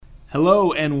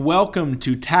Hello and welcome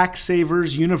to Tax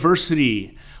Savers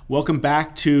University. Welcome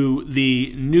back to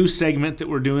the new segment that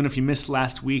we're doing. If you missed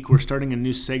last week, we're starting a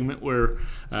new segment where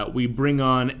we bring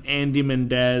on Andy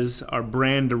Mendez, our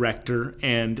brand director,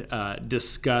 and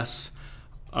discuss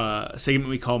a segment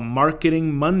we call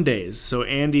Marketing Mondays. So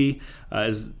Andy,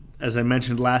 as I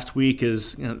mentioned last week,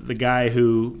 is the guy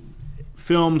who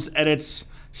films, edits,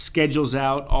 schedules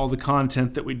out all the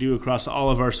content that we do across all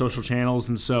of our social channels,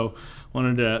 and so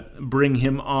wanted to bring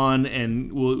him on,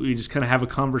 and we just kind of have a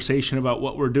conversation about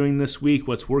what we're doing this week,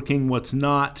 what's working, what's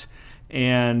not,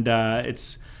 and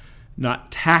it's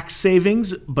not tax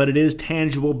savings, but it is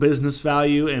tangible business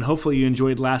value, and hopefully you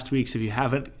enjoyed last week's. If you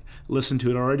haven't listened to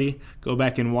it already, go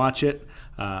back and watch it,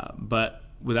 but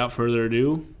without further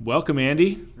ado, welcome,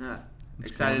 Andy. Yeah,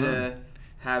 excited to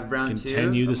have round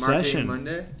Continue two the of Marketing session.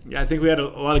 Monday. Yeah, I think we had a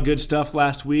lot of good stuff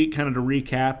last week. Kind of to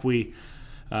recap, we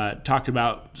talked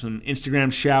about some Instagram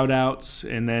shout-outs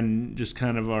and then just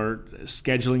kind of our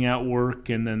scheduling out work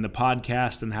and then the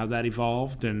podcast and how that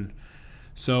evolved. And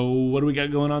so what do we got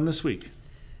going on this week?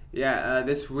 Yeah,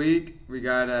 this week we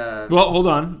got... Well, hold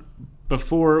on.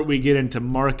 Before we get into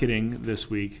marketing this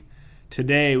week,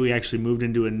 today we actually moved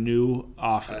into a new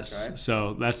office. That's right.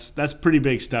 So that's pretty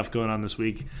big stuff going on this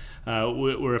week.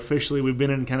 We've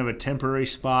been in kind of a temporary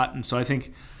spot, and so I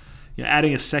think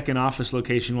adding a second office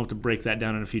location, we'll have to break that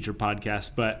down in a future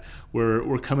podcast, but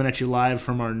we're coming at you live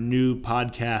from our new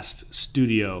podcast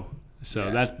studio.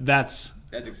 So that's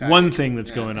exciting. One thing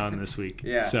that's going on this week.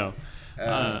 Yeah. So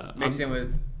mixed in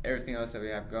with everything else that we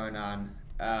have going on.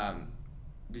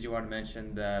 Did you want to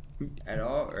mention that at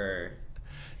all, or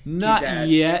not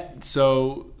yet?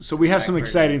 So we have some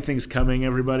exciting burner? things coming,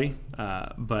 everybody,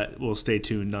 but we'll stay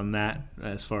tuned on that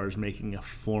as far as making a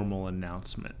formal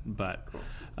announcement. But Cool.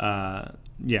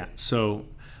 So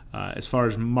as far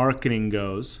as marketing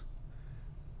goes,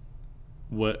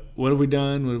 what have we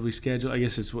done? What have we scheduled? I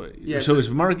guess it's what. Yeah, so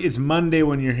it's Monday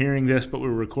when you're hearing this, but we're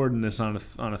recording this on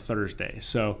a Thursday.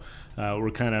 So we're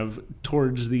kind of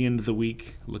towards the end of the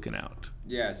week, looking out.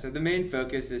 Yeah, so the main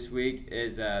focus this week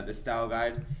is the style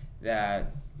guide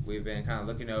that we've been kind of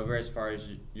looking over as far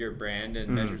as your brand and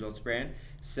Measure Results brand.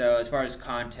 So as far as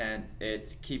content,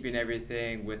 it's keeping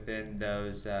everything within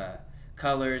those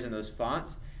colors and those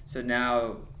fonts. So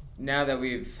now that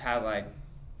we've had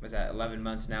 11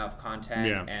 months now of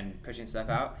content and pushing stuff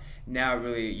out, now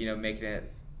really making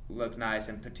it look nice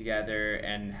and put together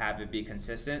and have it be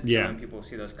consistent. So when people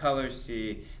see those colors,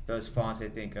 see those fonts, they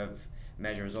think of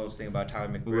Measure Results, think about Tyler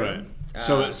McBroom.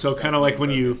 Right. So kind of like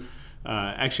when you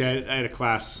actually I had a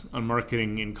class on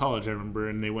marketing in college, I remember,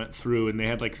 and they went through and they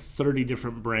had 30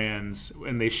 different brands,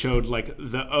 and they showed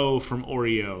the O from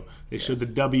Oreo, they showed the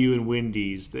W in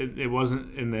Wendy's, it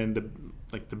wasn't, and then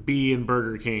the B in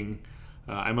Burger King.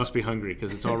 I must be hungry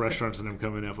because it's all restaurants that I'm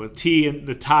coming up with. T and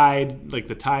the Tide,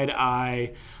 the Tide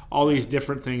Eye, all these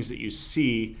different things that you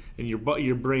see, and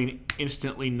your brain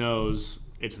instantly knows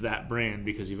it's that brand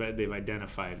because they've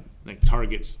identified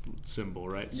Target's symbol,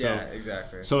 right? Yeah,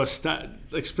 exactly. So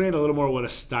explain a little more what a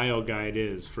style guide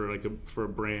is for a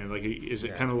brand. Is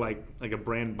it kind of like a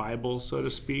brand Bible, so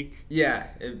to speak? Yeah,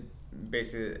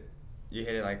 basically you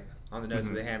hit it on the nose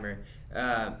with a hammer.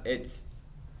 It's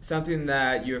something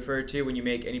that you refer to when you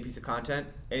make any piece of content,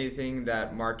 anything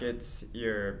that markets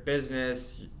your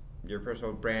business, your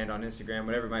personal brand on Instagram,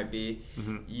 whatever it might be.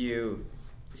 You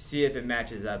see if it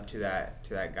matches up to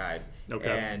that guide. Okay.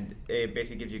 And it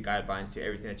basically gives you guidelines to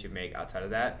everything that you make outside of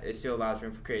that. It still allows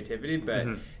room for creativity, but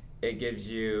it gives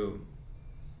you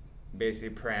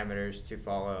basically parameters to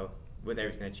follow with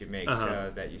everything that you make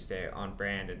so that you stay on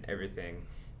brand and everything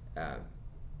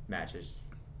matches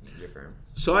your firm.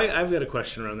 So I've got a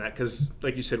question around that because,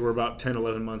 like you said, we're about 10,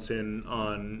 11 months in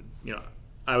on,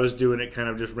 I was doing it kind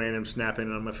of just random snapping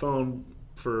on my phone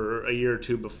for a year or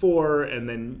two before, and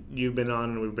then you've been on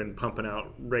and we've been pumping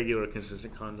out regular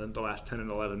consistent content the last 10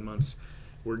 and 11 months.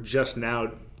 We're just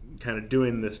now kind of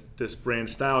doing this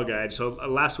brand style guide. So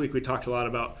last week we talked a lot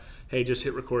about, hey, just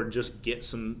hit record, just get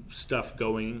some stuff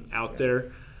going out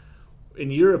there. In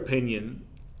your opinion,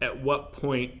 at what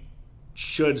point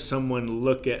should someone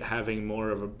look at having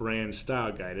more of a brand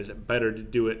style guide? Is it better to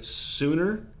do it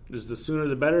sooner? Is the sooner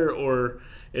the better? Or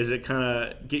is it kind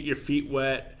of get your feet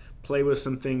wet, play with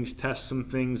some things, test some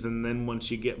things, and then once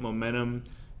you get momentum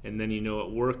and then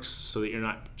it works so that you're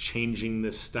not changing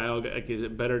this style? Is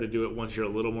it better to do it once you're a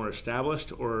little more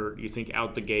established, or you think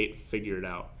out the gate, figure it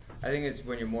out? I think it's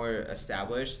when you're more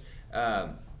established.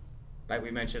 Like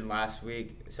we mentioned last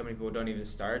week, so many people don't even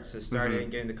start. So starting,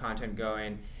 getting the content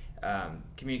going,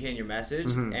 communicating your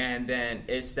message, and then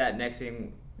it's that next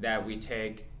thing that we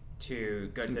take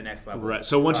to go to the next level. Right.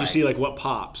 So once you see like what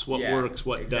pops, what works,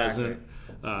 what exactly.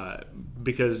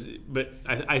 doesn't, but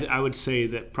I would say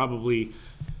that probably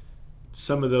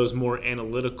some of those more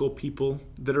analytical people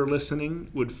that are listening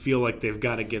would feel like they've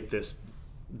got to get this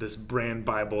brand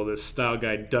Bible, this style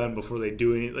guide done before they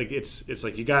do anything. Like it's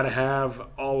like you got to have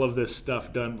all of this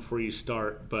stuff done before you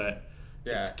start, but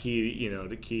it's key.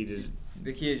 The key is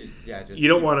just you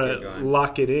don't want to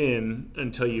lock it in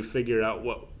until you figure out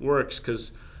what works,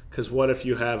 because what if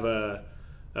you have a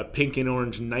pink and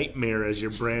orange nightmare as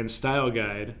your brand style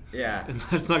guide? Yeah. And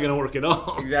that's not going to work at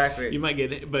all. Exactly. You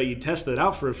might but you test it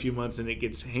out for a few months and it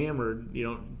gets hammered. You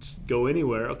don't go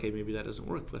anywhere. Okay, maybe that doesn't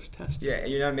work. Let's test it. Yeah,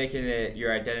 and you're not making it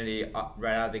your identity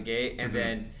right out of the gate and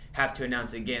then have to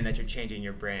announce again that you're changing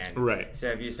your brand. Right. So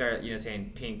if you start,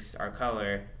 saying pink's our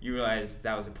color, you realize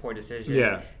that was a poor decision.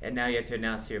 Yeah. And now you have to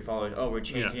announce to your followers, we're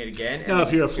changing it again. Now,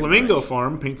 if you're a flamingo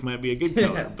farm, pink might be a good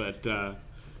color, but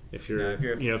if you're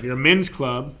a men's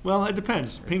club, well, it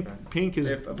depends. Pink is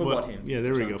a football team. Yeah,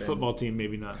 there we go. Football team,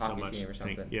 maybe not Hockey so much. Team or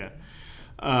something. Pink.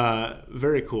 Yeah.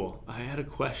 Very cool. I had a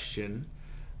question,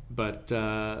 but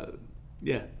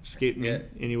escaped me.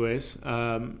 Anyways,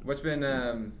 what's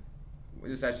been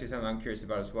this is actually something I'm curious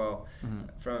about as well,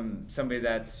 from somebody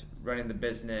that's running the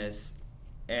business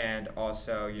and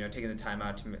also taking the time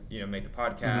out to make the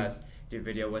podcast, do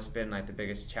video. What's been like the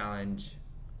biggest challenge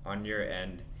on your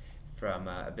end from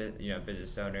a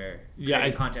business owner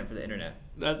creating content for the internet?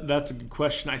 That's a good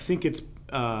question. I think it's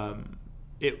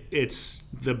it's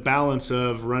the balance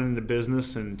of running the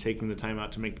business and taking the time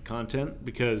out to make the content,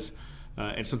 because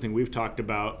it's something we've talked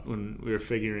about when we were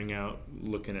figuring out,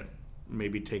 looking at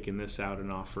maybe taking this out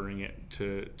and offering it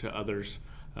to others.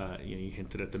 You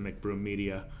hinted at the McBroom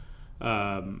Media.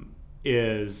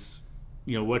 Is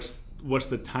what's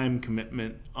the time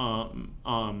commitment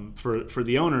for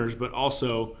the owners, but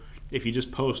also if you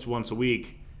just post once a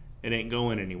week, it ain't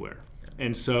going anywhere.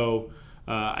 And so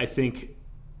I think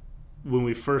when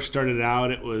we first started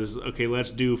out, it was, okay,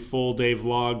 let's do full day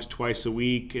vlogs twice a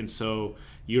week. And so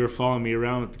you were following me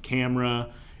around with the camera,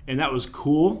 and that was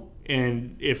cool.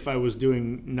 And if I was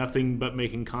doing nothing but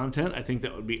making content, I think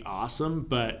that would be awesome.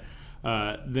 But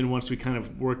then once we kind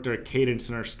of worked our cadence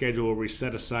and our schedule, where we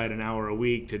set aside an hour a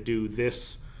week to do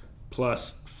this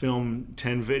plus film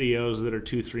 10 videos that are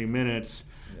 2-3 minutes,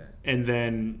 and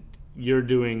then you're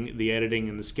doing the editing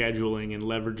and the scheduling and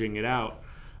leveraging it out,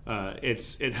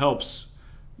 it helps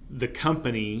the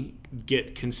company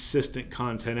get consistent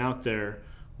content out there.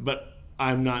 But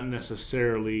I'm not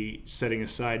necessarily setting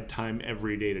aside time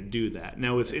every day to do that.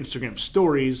 Now with Instagram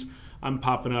stories, I'm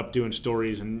popping up doing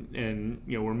stories, and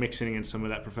we're mixing in some of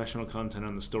that professional content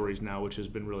on the stories now, which has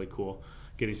been really cool,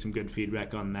 getting some good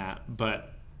feedback on that.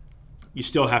 But you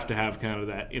still have to have kind of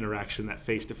that interaction, that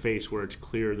face-to-face, where it's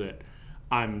clear that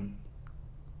I'm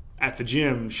at the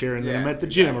gym sharing that I'm at the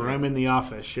gym, or I'm in the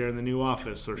office sharing the new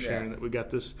office, or sharing that we got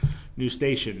this new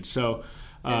station. So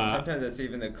and sometimes that's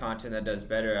even the content that does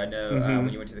better. I know when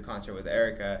you went to the concert with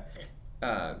Erica,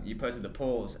 you posted the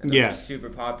polls, and those were super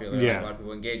popular. Like, a lot of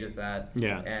people engage with that.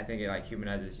 And I think it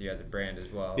humanizes you as a brand as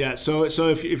well. So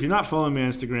if you're not following me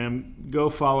on Instagram, go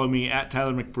follow me at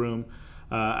Tyler McBroom.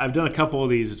 I've done a couple of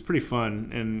these. It's pretty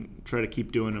fun, and try to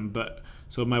keep doing them. But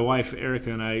so my wife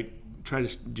Erica and I try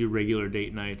to do regular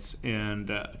date nights,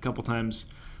 and a couple times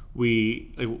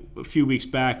a few weeks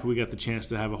back, we got the chance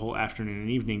to have a whole afternoon and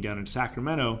evening down in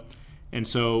Sacramento. And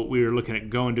so we were looking at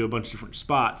going to a bunch of different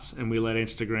spots, and we let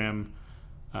Instagram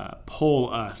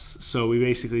poll us. So we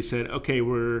basically said, okay,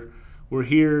 we're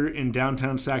here in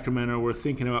downtown Sacramento. We're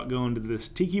thinking about going to this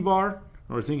tiki bar,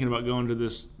 or we're thinking about going to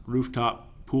this rooftop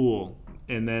pool.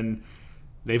 And then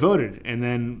they voted. And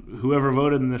then whoever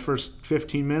voted in the first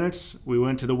 15 minutes, we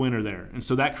went to the winner there. And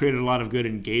so that created a lot of good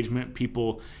engagement.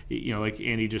 People, like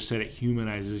Andy just said, it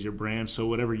humanizes your brand. So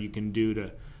whatever you can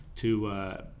do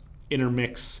to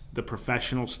intermix the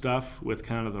professional stuff with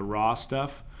kind of the raw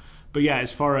stuff. But yeah,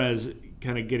 as far as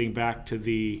kind of getting back to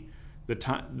the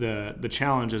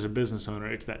challenge as a business owner,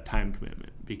 it's that time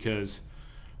commitment, because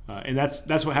and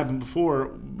that's what happened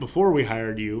before we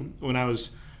hired you. When I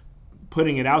was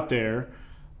putting it out there,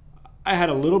 I had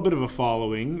a little bit of a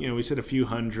following. We said a few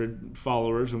hundred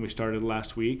followers when we started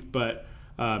last week, but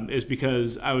it's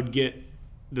because I would get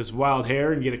this wild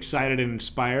hair and get excited and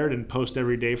inspired and post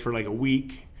every day for like a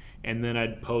week, and then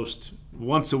I'd post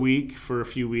once a week for a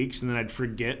few weeks, and then I'd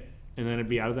forget, and then I'd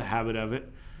be out of the habit of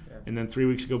it. And then 3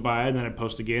 weeks would go by, and then I'd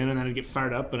post again, and then I'd get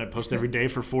fired up, and I'd post every day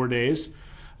for 4 days.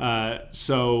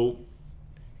 So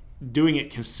doing it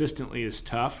consistently is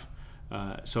tough.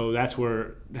 So that's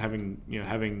where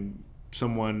having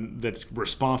someone that's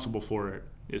responsible for it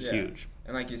is huge.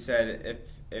 And like you said,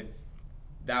 if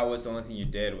that was the only thing you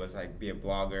did was like be a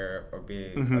blogger or be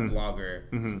a vlogger,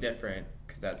 it's different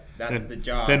because that's the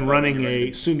job. Then running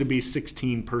a soon-to-be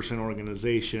 16-person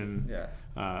organization.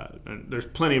 And there's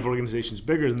plenty of organizations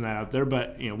bigger than that out there,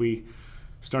 but we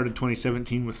started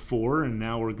 2017 with 4, and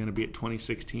now we're going to be at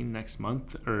 2016 next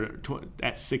month, or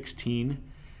at 16,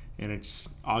 and it's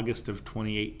August of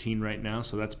 2018 right now.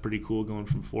 So that's pretty cool, going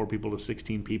from 4 people to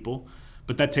 16 people.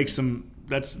 But that takes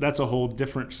that's a whole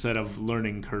different set of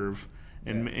learning curve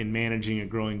in managing a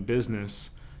growing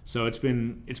business. So it's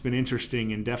been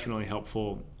interesting and definitely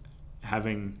helpful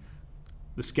having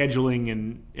the scheduling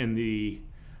and the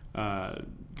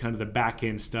kind of the back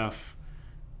end stuff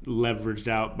leveraged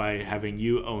out by having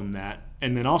you own that.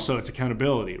 And then also it's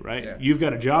accountability, right? Yeah. You've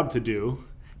got a job to do.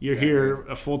 You're here,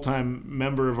 a full-time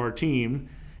member of our team.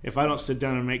 If I don't sit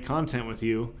down and make content with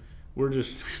you, we're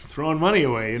just throwing money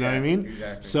away, you know what I mean?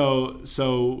 Exactly.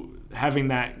 So having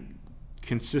that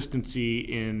consistency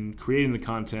in creating the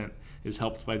content is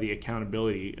helped by the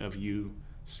accountability of you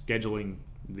scheduling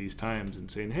these times and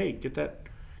saying, hey, get that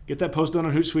post done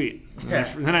on Hootsuite.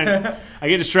 Then I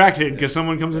get distracted because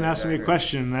someone comes and asks me a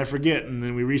question and I forget, and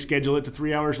then we reschedule it to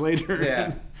 3 hours later.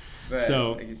 Yeah. But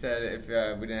like you said, if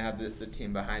we didn't have the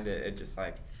team behind it, it just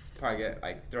like probably get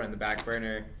like thrown in the back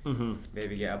burner,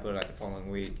 maybe get uploaded like the following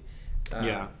week.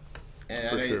 And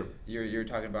I know you were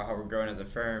talking about how we're growing as a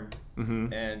firm,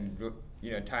 and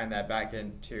tying that back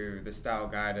into the style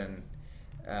guide and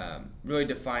really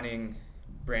defining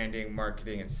branding,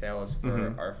 marketing, and sales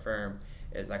for our firm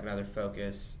is like another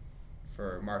focus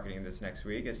for marketing this next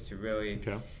week, is to really,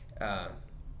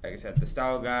 like I said, the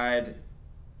style guide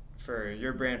for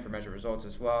your brand, for Measure Results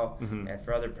as well, and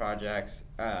for other projects,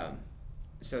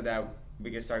 so that we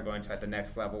can start going to like the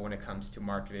next level when it comes to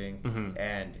marketing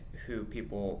and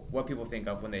what people think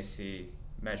of when they see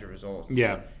Measure Results.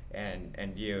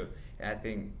 And you. And I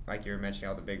think, like you were mentioning,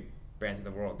 all the big brands in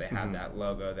the world, they have that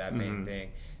logo, that main thing.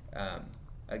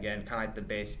 Again, kind of like the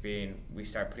base being, we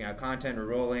start putting out content, we're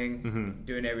rolling,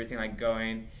 doing everything, like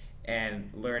going and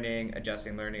learning,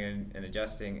 adjusting, and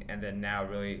adjusting, and then now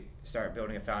really start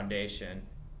building a foundation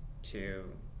to,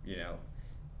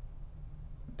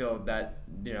 build that,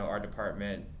 our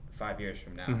department 5 years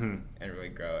from now and really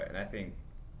grow it. And I think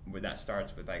where that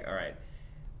starts with like, all right,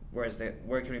 where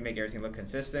can we make everything look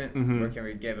consistent? Where can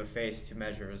we give a face to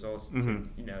Measure Results to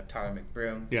Tyler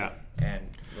McBroom? And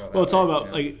it's all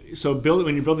about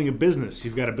when you're building a business,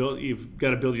 you've got to build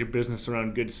your business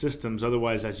around good systems.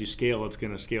 Otherwise, as you scale, it's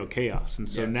going to scale chaos. And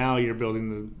so now you're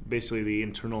building basically the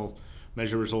internal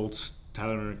Measure Results,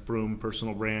 Tyler McBroom,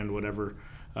 personal brand, whatever,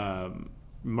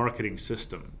 marketing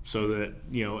system, so that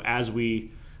as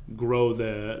we grow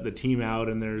the team out,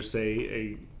 and there's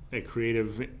a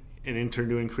creative, an intern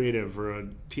doing creative, or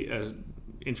a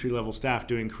entry-level staff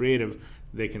doing creative,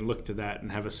 they can look to that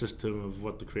and have a system of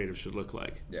what the creative should look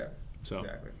like. So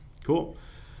exactly. Cool.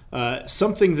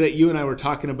 Something that you and I were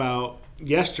talking about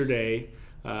yesterday,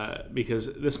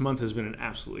 because this month has been an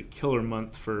absolutely killer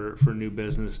month for new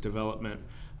business development.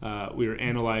 We were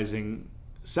analyzing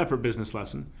separate business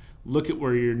lesson. Look at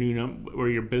where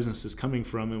your business is coming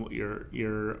from and what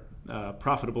your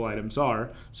profitable items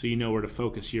are, so you know where to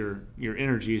focus your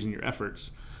energies and your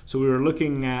efforts. So we were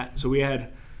looking at, so we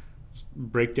had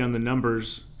break down the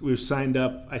numbers. We've signed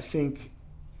up, I think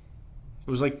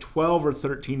it was like 12 or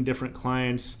 13 different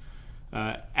clients,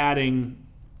 adding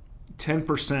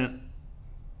 10%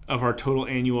 of our total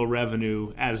annual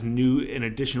revenue as an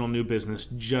additional new business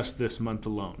just this month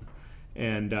alone,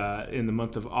 and in the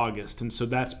month of August. And so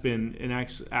that's been an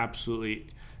absolutely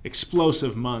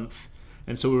explosive month.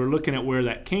 And so we were looking at where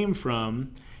that came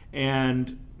from,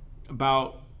 and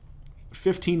about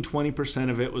 15-20%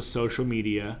 of it was social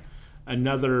media.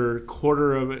 Another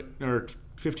quarter of it, or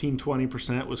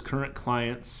 15-20%, was current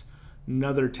clients.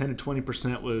 Another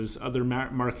 10-20% was other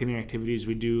marketing activities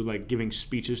we do, like giving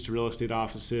speeches to real estate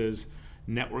offices,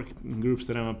 networking groups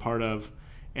that I'm a part of.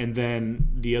 And then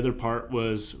the other part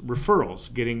was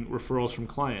referrals, getting referrals from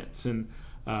clients. And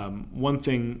one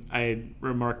thing I had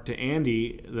remarked to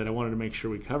Andy that I wanted to make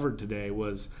sure we covered today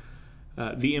was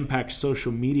the impact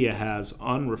social media has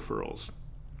on referrals.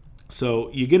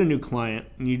 So you get a new client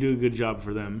and you do a good job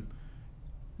for them,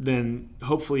 then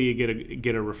hopefully you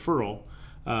get a referral.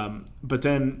 But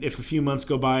then if a few months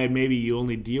go by and maybe you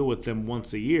only deal with them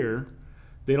once a year,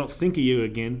 they don't think of you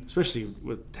again, especially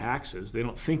with taxes. They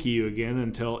don't think of you again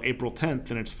until April 10th,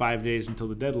 and it's 5 days until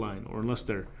the deadline, or unless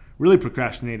they're really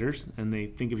procrastinators and they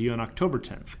think of you on October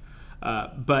 10th.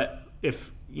 But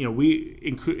if we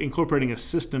incorporating a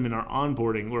system in our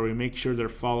onboarding where we make sure they're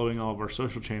following all of our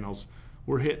social channels,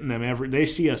 we're hitting them they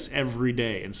see us every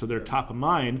day, and so they're top of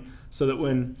mind, so that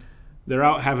when they're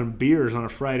out having beers on a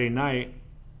Friday night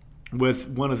with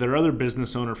one of their other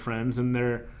business owner friends, and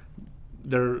they're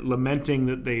lamenting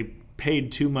that they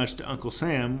paid too much to Uncle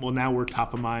Sam, well, now we're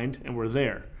top of mind and we're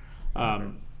there.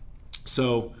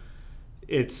 So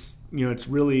it's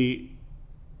really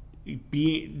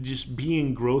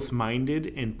being growth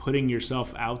minded and putting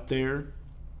yourself out there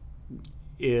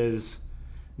is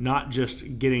not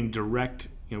just getting direct.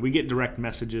 We get direct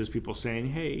messages, people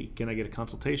saying, hey, can I get a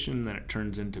consultation? And then it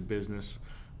turns into business,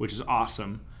 which is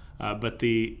awesome. But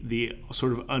the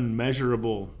sort of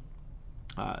unmeasurable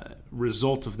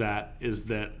result of that is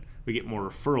that we get more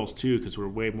referrals too, because we're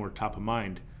way more top of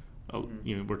mind.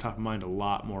 We're top of mind a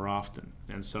lot more often,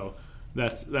 and so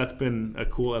that's been a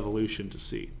cool evolution to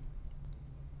see.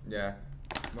 Yeah,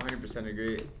 100%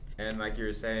 agree. And like you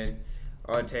were saying,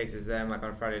 all it takes is them like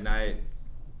on Friday night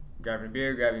grabbing a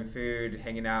beer, grabbing food,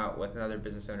 hanging out with another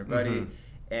business owner buddy,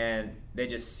 and they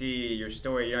just see your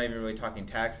story. You're not even really talking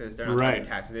taxes. They're not talking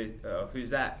taxes. Who's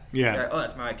that? Yeah. Like, oh,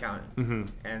 that's my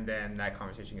accountant. And then that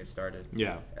conversation gets started.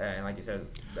 Yeah. And like you said,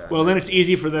 then it's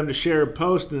easy for them to share a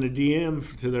post and a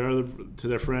DM to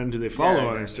their friend who they follow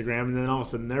on Instagram, and then all of a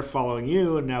sudden they're following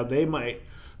you, and now they might,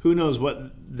 who knows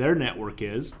what their network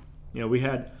is. We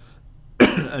had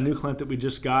a new client that we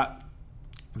just got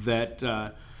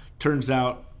that turns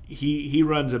out he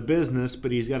runs a business,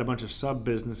 but he's got a bunch of sub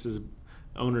businesses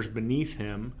owners beneath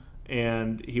him,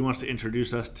 and he wants to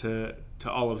introduce us to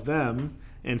all of them,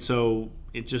 and so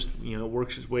it just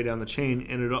works its way down the chain,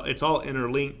 and it's all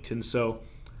interlinked. And so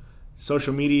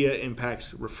social media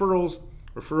impacts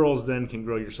referrals then can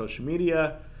grow your social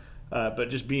media, but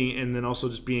just being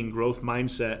growth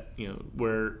mindset,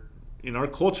 where in our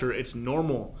culture it's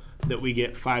normal that we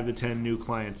get 5 to 10 new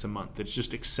clients a month. It's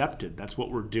just accepted. That's what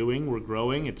we're doing. We're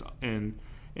growing.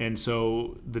 And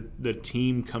so the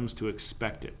team comes to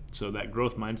expect it. So that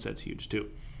growth mindset's huge too.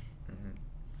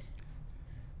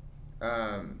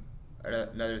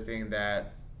 Another thing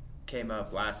that came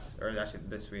up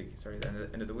this week, the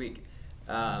end of the week,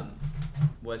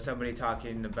 was somebody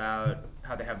talking about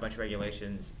how they have a bunch of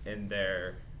regulations in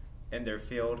their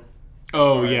field.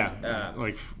 Oh yeah,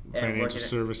 like financial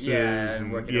services. Yeah,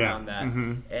 and working around that.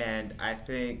 And I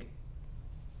think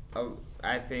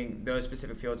those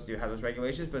specific fields do have those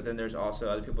regulations, but then there's also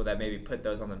other people that maybe put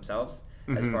those on themselves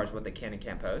as far as what they can and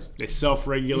can't post. They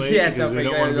self-regulate because they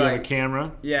don't want to be on the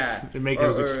camera. Yeah. They make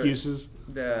those excuses.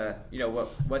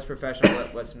 What's professional,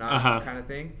 what's not kind of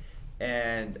thing.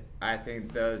 And I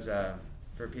think those,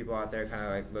 for people out there kind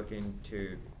of like looking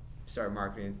to start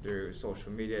marketing through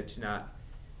social media, to not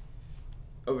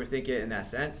overthink it in that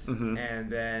sense, and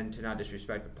then to not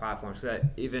disrespect the platform. So that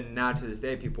even now to this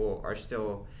day, people are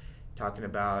still talking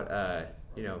about,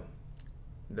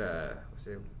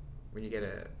 when you get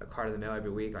a card in the mail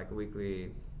every week, like a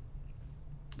weekly.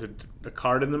 The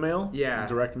card in the mail? Yeah.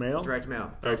 Direct mail? Direct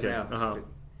mail.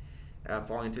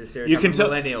 Falling into the stereotype of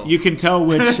millennial. You can tell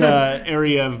which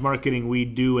area of marketing we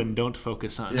do and don't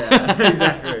focus on. Yeah,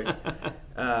 exactly.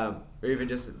 Or even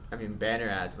just, banner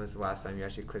ads. When's the last time you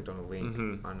actually clicked on a link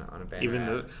on a banner even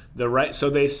ad? the right. So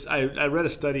I read a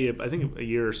study, I think a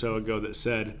year or so ago, that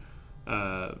said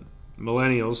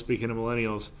millennials, speaking of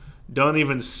millennials, don't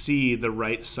even see the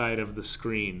right side of the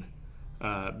screen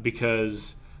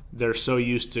because they're so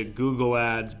used to Google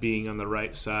ads being on the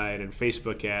right side and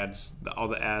Facebook ads. All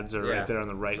the ads are right there on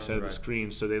the right side of the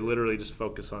screen. So they literally just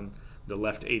focus on the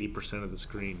left 80% of the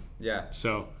screen. Yeah.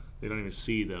 So they don't even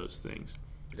see those things.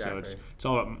 Exactly. So it's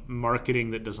all about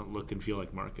marketing that doesn't look and feel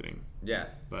like marketing. Yeah.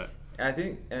 But I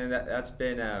think, and that's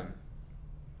been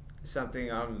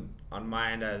something on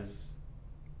my end as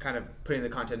kind of putting the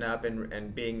content up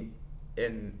and being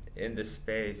in this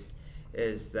space,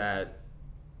 is that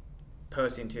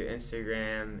posting to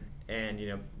Instagram and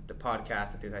the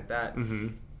podcast and things like that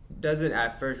doesn't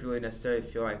at first really necessarily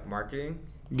feel like marketing.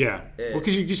 Yeah,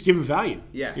 because you're just giving value.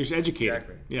 Yeah, you're just educating.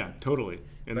 Exactly. Yeah, totally.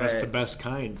 And that's the best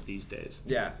kind these days.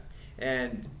 Yeah,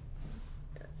 and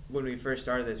when we first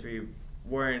started this, we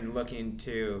weren't looking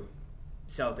to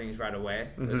sell things right away.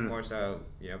 It was more so,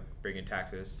 bringing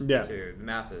taxes to the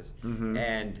masses.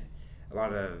 And a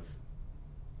lot of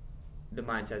the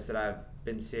mindsets that I've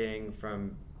been seeing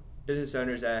from business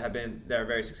owners that are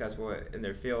very successful in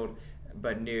their field,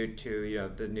 but new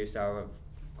to the new style of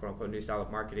quote unquote new style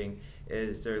of marketing,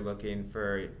 is they're looking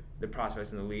for the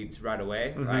prospects and the leads right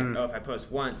away. Like, if I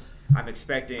post once, I'm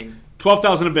expecting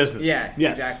 12,000 a business. Yeah,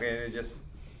 yes. Exactly. And it just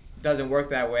doesn't work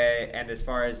that way. And as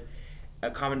far as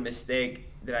a common mistake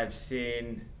that I've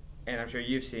seen, and I'm sure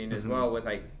you've seen as well, with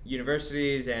like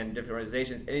universities and different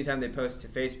organizations, anytime they post to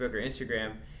Facebook or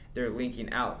Instagram, they're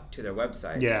linking out to their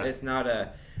website. Yeah. It's not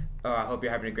I hope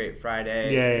you're having a great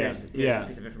Friday. Here's this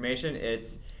piece of information.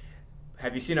 It's,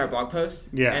 have you seen our blog post?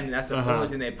 Yeah. And that's the only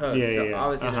thing they post. So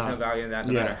obviously there's no value in that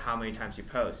no matter how many times you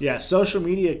post. Yeah, social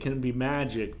media can be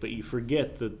magic, but you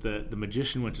forget that the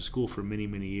magician went to school for many,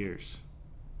 many years.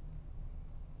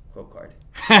 Quote card.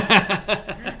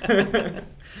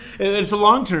 It's a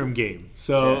long-term game.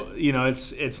 So,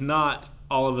 it's not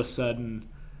all of a sudden,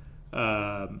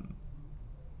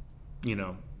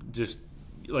 just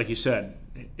like you said,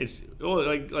 it's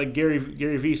like Gary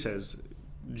Vee says,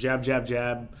 jab, jab,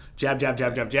 jab, jab, jab,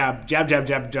 jab, jab, jab, jab, jab,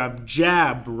 jab, jab,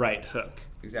 jab, right hook.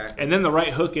 Exactly. And then the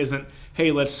right hook isn't,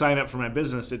 hey, let's sign up for my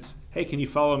business. It's, hey, can you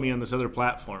follow me on this other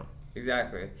platform?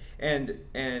 Exactly. And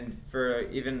for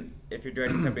even if you're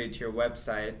directing somebody to your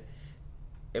website,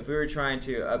 if we were trying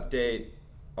to update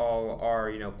all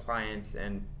our clients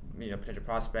and potential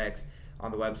prospects on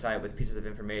the website with pieces of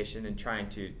information and trying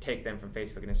to take them from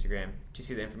Facebook and Instagram to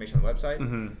see the information on the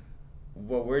website,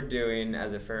 what we're doing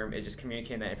as a firm is just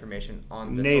communicating that information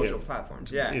on the social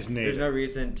platforms. Yeah, there's no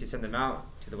reason to send them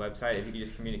out to the website if you can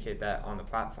just communicate that on the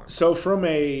platform. So from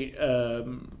a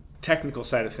technical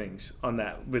side of things on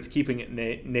that, with keeping it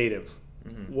native,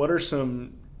 what are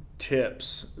some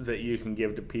tips that you can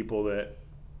give to people that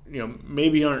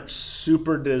maybe aren't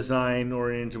super design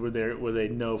oriented, where they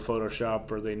know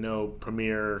Photoshop or they know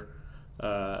Premiere,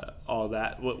 all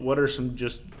that? What are some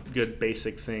just good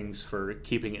basic things for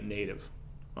keeping it native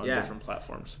on different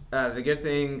platforms? The good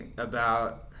thing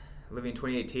about living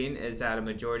 2018 is that a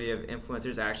majority of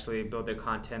influencers actually build their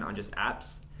content on just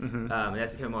apps. And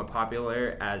that's become more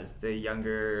popular as the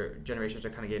younger generations are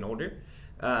kind of getting older.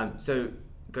 So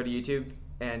go to YouTube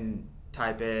and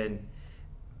type in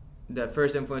the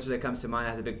first influencer that comes to mind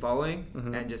that has a big following,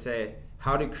 and just say,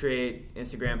 how to create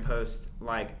Instagram posts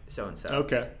like so-and-so.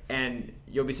 Okay. And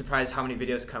you'll be surprised how many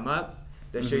videos come up.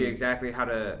 They'll show you exactly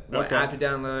what app to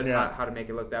download, how to make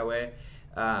it look that way.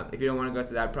 If you don't want to go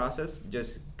through that process,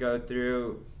 just go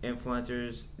through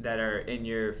influencers that are in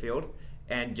your field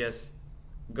and just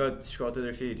go scroll through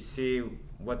their feed, see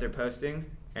what they're posting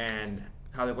and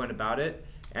how they're going about it,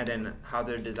 and then how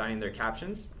they're designing their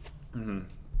captions. And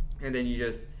then you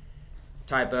just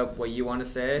type up what you want to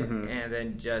say, and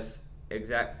then just go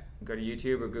to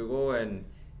YouTube or Google and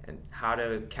how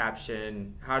to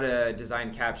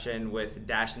design caption with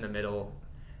dash in the middle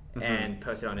and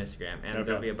post it on Instagram, and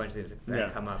there'll be a bunch of things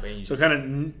that come up. And so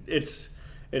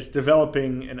it's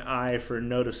developing an eye for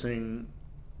noticing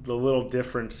the little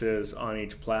differences on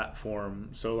each platform.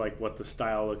 So like what the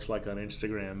style looks like on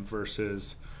Instagram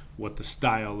versus what the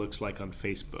style looks like on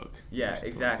Facebook. Yeah,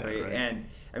 exactly. Like that, right? And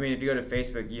I mean, if you go to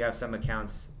Facebook, you have some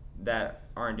accounts that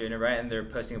aren't doing it right, and they're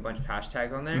posting a bunch of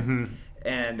hashtags on there.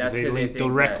 And that's because they link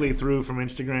directly through from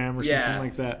Instagram or something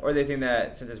like that. Or they think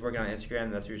that since it's working on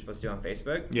Instagram, that's what you're supposed to do on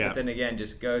Facebook. Yeah. But then again,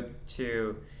 just go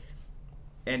to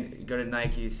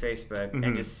Nike's Facebook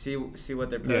and just see what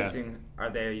they're posting. Are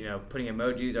they putting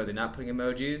emojis? Are they not putting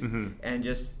emojis? And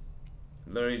just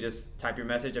literally just type your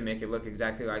message and make it look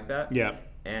exactly like that. Yeah.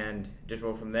 And just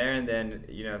roll from there. And then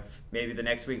if maybe the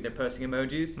next week they're posting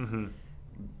emojis, you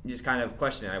just kind of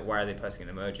question it. Like, why are they posting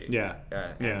an emoji? Yeah.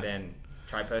 And then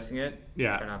try posting it.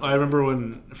 Yeah. I remember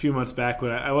when a few months back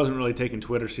when I wasn't really taking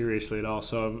Twitter seriously at all.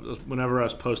 So whenever I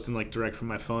was posting like direct from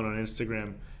my phone on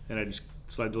Instagram, and I just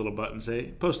slide the little button and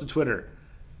say, post to Twitter.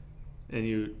 And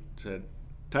you said,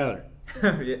 Tyler,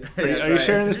 are you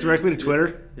sharing this directly to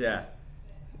Twitter? Yeah.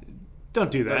 Don't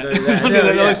do that. Don't do that.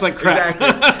 That looks like crap. Exactly.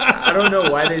 I don't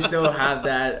know why they still have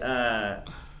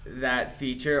that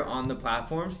feature on the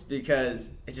platforms, because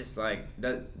it just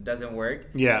doesn't work.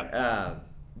 Yeah.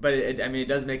 But it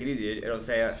does make it easy. It'll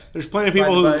say there's plenty of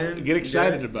people who get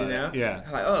excited about it. Yeah.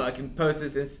 Like, I can post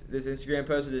this Instagram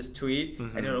post or this tweet,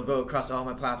 and it'll go across all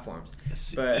my platforms.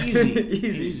 But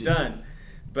easy done.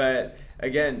 But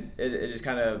again, it just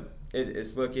kind of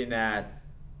it's looking at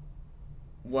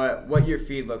what your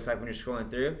feed looks like when you're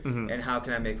scrolling through, and how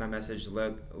can I make my message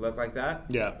look like that?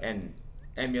 Yeah. And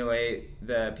emulate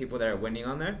the people that are winning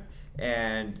on there,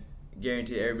 and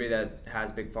guarantee everybody that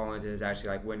has big followings and is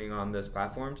actually winning on those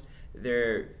platforms,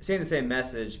 they're saying the same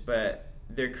message, but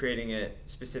they're creating it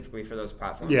specifically for those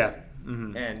platforms. Yeah.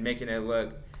 And making it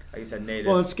look, like you said, native.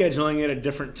 Well, and scheduling it at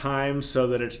different times so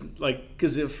that it's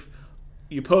because if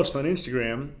you post on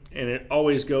Instagram and it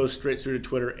always goes straight through to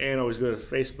Twitter and always goes to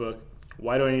Facebook,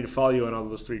 why do I need to follow you on all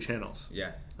those 3 channels?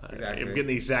 Yeah, exactly. I'm getting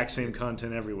the exact same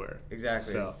content everywhere.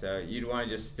 Exactly. So you'd want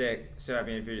to just stick. So I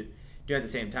mean, if you're doing it at the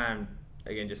same time,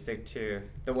 again, just stick to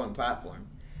the one platform.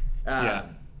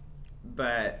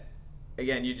 But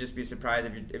again, you'd just be surprised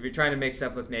if you're trying to make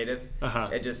stuff look native.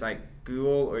 It just like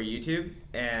Google or YouTube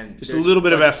and just a little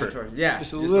bit of effort. Yeah,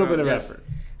 just a little bit of effort.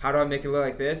 How do I make it look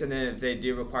like this? And then if they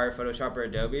do require Photoshop or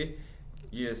Adobe,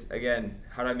 you just, again,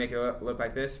 how do I make it look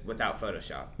like this without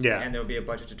Photoshop? Yeah. And there'll be a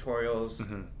bunch of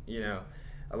tutorials, you know,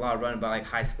 a lot run by like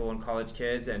high school and college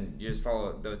kids, and you just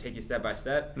follow. They'll take you step by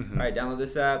step. All right, download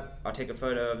this app. I'll take a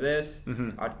photo of this.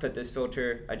 I'll put this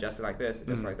filter, adjust it like this,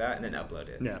 adjust it like that, and then upload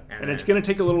it. Yeah, and it's going to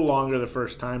take a little longer the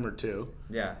first time or two.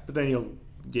 Yeah. But then you'll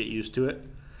get used to it.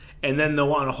 And then they'll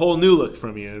want a whole new look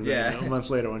from you, yeah. A month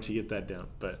later once you get that down.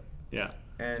 But, yeah.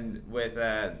 And with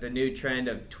the new trend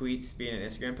of tweets being an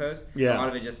Instagram post, a lot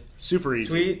of it just super easy.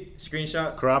 Tweet,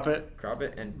 screenshot, crop it,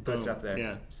 and post it up there.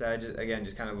 Yeah. So I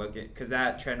just kind of look at, because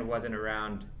that trend wasn't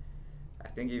around, I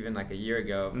think even like a year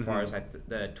ago, as far as like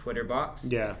the Twitter box.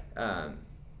 Yeah.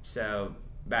 So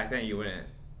back then you wouldn't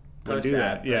post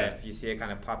that. Yeah. But if you see it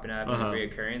kind of popping up and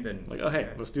reoccurring, then like, oh hey,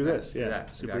 let's do this.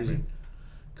 Yeah. Super exactly. easy.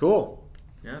 Cool.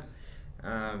 Yeah.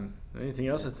 Anything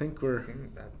else? I think we're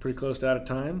pretty close to out of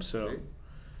time. So. Sweet.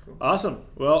 Cool. Awesome.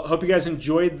 Well, hope you guys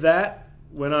enjoyed that.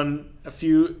 Went on a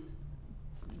few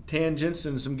tangents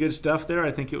and some good stuff there.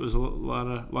 I think it was a lot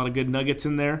of good nuggets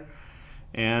in there.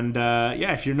 And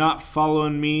if you're not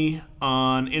following me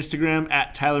on Instagram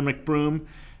at Tyler McBroom,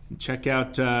 check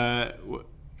out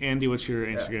Andy. What's your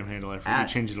Instagram handle? I forget. You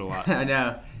change it a lot. I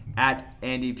know. At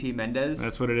Andy P Mendez.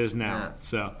 That's what it is now. Yeah.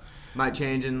 So might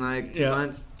change in like 2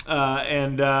 months.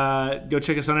 And go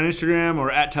check us on Instagram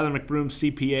or at Tyler McBroom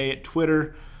CPA at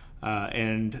Twitter.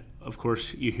 And, of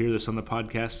course, you hear this on the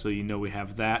podcast, so you know we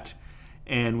have that.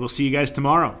 And we'll see you guys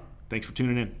tomorrow. Thanks for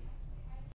tuning in.